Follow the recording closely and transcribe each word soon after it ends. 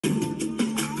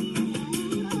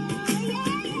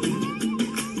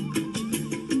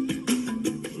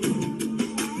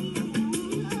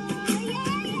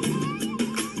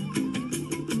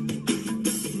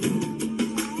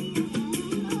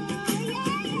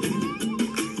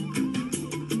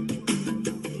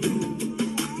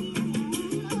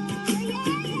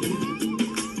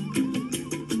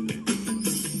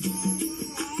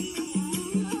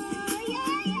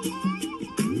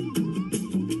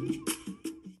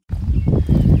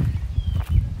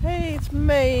It's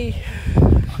May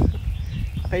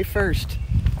 1st.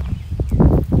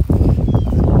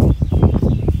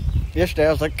 Yesterday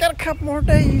I was like, got a couple more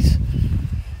days.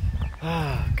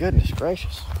 Ah, goodness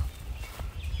gracious.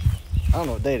 I don't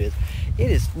know what day it is.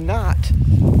 It is not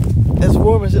as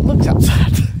warm as it looks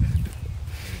outside.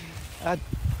 I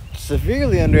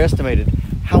severely underestimated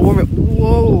how warm it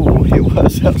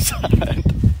was outside.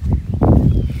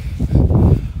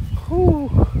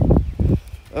 Whew.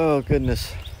 Oh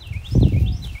goodness.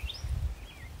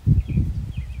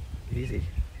 Easy.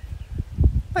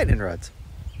 Lightning rods.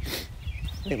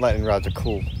 I think lightning rods are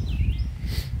cool.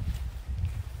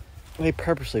 They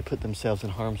purposely put themselves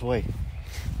in harm's way.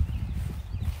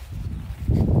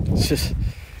 It's just,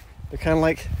 they're kind of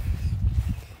like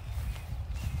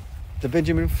the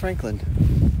Benjamin Franklin.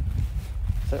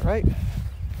 Is that right?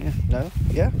 Yeah, no?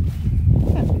 Yeah?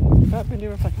 Yeah, not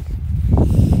Benjamin Franklin.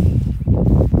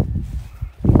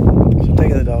 So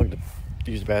taking the dog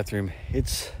to use the bathroom.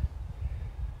 It's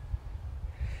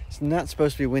not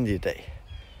supposed to be windy today.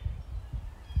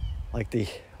 Like the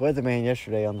weatherman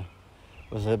yesterday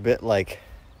was a bit like,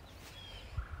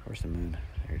 where's the moon?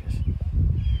 There it is.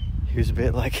 He was a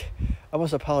bit like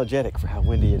almost apologetic for how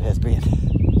windy it has been.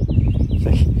 It's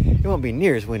like, it won't be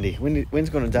near as windy. Wind's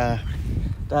going to die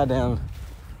down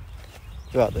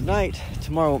throughout the night.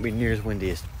 Tomorrow won't be near as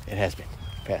windy as it has been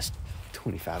the past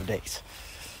 25 days.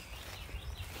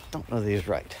 Don't know that he's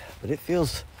right, but it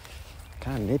feels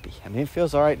kind of nippy. I mean, it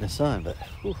feels all right in the sun, but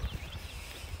whew,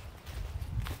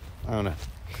 I don't know.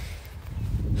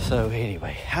 So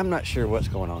anyway, I'm not sure what's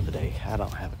going on today. I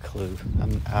don't have a clue.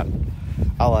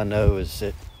 All I know is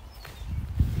that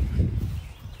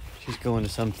she's going to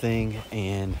something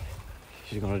and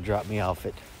she's going to drop me off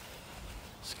at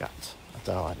Scott's. That's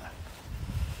all I know.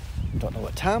 Don't know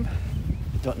what time.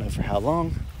 Don't know for how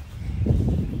long.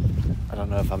 I don't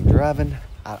know if I'm driving.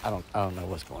 I don't know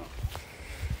what's going on.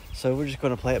 So we're just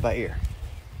going to play it by ear.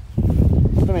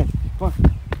 Come in. Come on.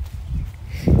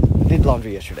 I did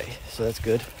laundry yesterday, so that's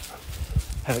good.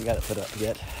 Haven't got it put up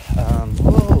yet.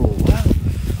 Whoa.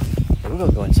 We're going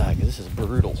to go inside because this is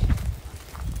brutal.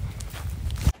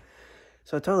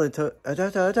 So I totally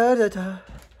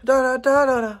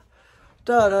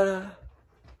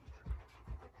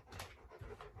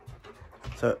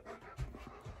So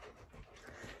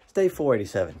it's day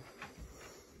 487.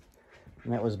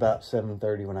 And that was about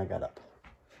 7:30 when I got up.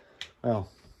 Well,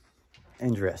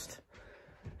 and dressed.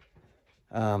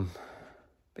 But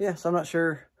yeah, so I'm not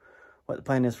sure what the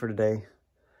plan is for today.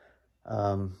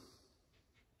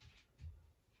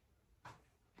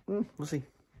 We'll see.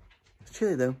 It's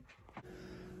chilly though.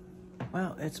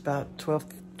 Well, it's about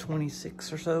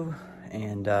 12:26 or so,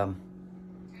 and I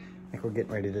think we're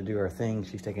getting ready to do our thing.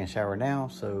 She's taking a shower now,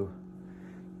 so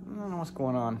I don't know what's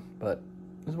going on, but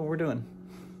this is what we're doing.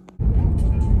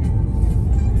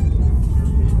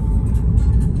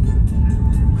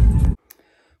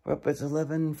 Well, it's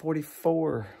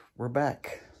 11:44. We're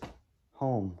back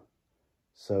home.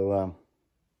 So,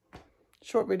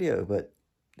 short video, but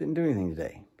didn't do anything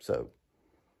today. So,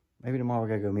 maybe tomorrow we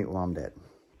gotta go meet Mom and Dad.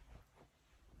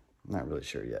 I'm not really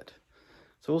sure yet.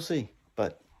 So we'll see,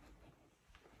 but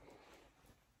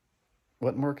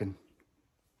wasn't working.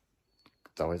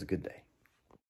 It's always a good day.